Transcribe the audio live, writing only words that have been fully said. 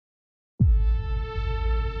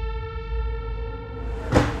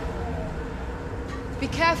Be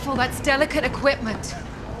careful, that's delicate equipment.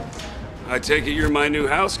 I take it you're my new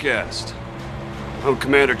house guest. I'm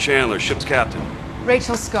Commander Chandler, ship's captain.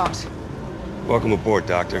 Rachel Scott. Welcome aboard,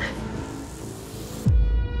 Doctor.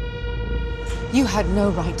 You had no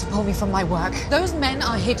right to pull me from my work. Those men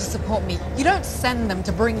are here to support me. You don't send them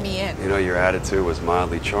to bring me in. You know, your attitude was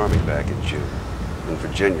mildly charming back in June, in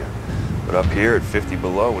Virginia. But up here at 50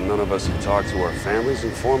 below, when none of us have talked to our families in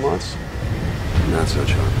 4 months, not so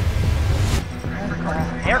charming.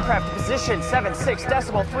 Aircraft position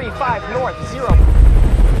 76.35 north, 0.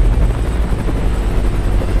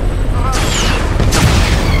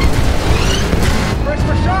 Brace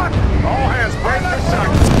for shock! All hands brace for shock.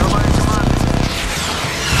 Come on.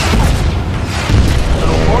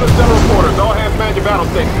 Orders, center reporters. All hands man your battle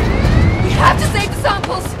stations. We have to save the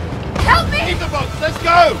samples! Help me! Keep the boats, let's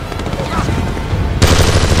go!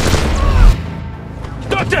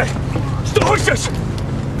 Doctor!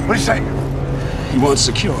 What do you say? He wants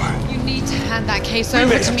secure. You need to hand that case We over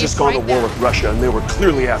may to have me just gone to right war now. with Russia, and they were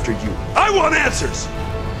clearly after you. I want answers!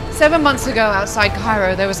 7 months ago, outside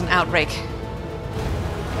Cairo, there was an outbreak.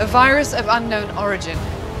 A virus of unknown origin.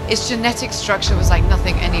 Its genetic structure was like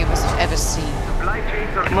nothing any of us have ever seen.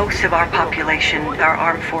 Most of our population, our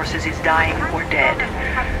armed forces, is dying or dead.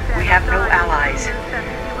 We have no allies.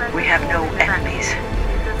 We have no enemies.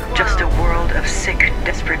 Just a world of sick,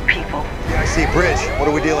 desperate people. Yeah, I see. Bridge. What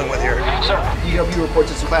are we dealing with here? Sir, EW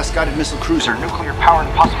reports it's a class-guided missile cruiser, nuclear powered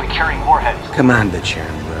and possibly carrying warheads. Commander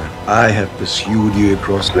Chandler, I have pursued you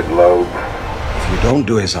across the globe. If you don't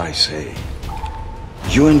do as I say,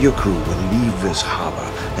 you and your crew will leave this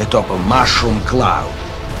harbor atop a mushroom cloud.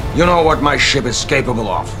 You know what my ship is capable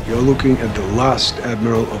of. You're looking at the last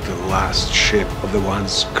admiral of the last ship of the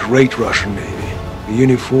once great Russian Navy. The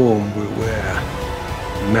uniform we wear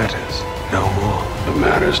matters no more. It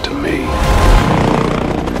matters to me.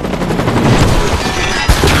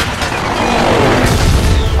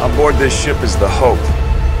 On board this ship is the hope.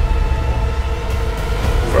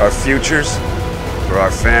 For our futures, for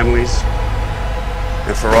our families,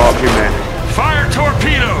 and for all humanity. Fire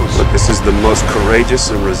torpedoes! But this is the most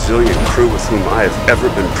courageous and resilient crew with whom I have ever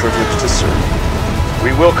been privileged to serve.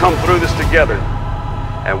 We will come through this together,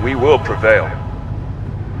 and we will prevail.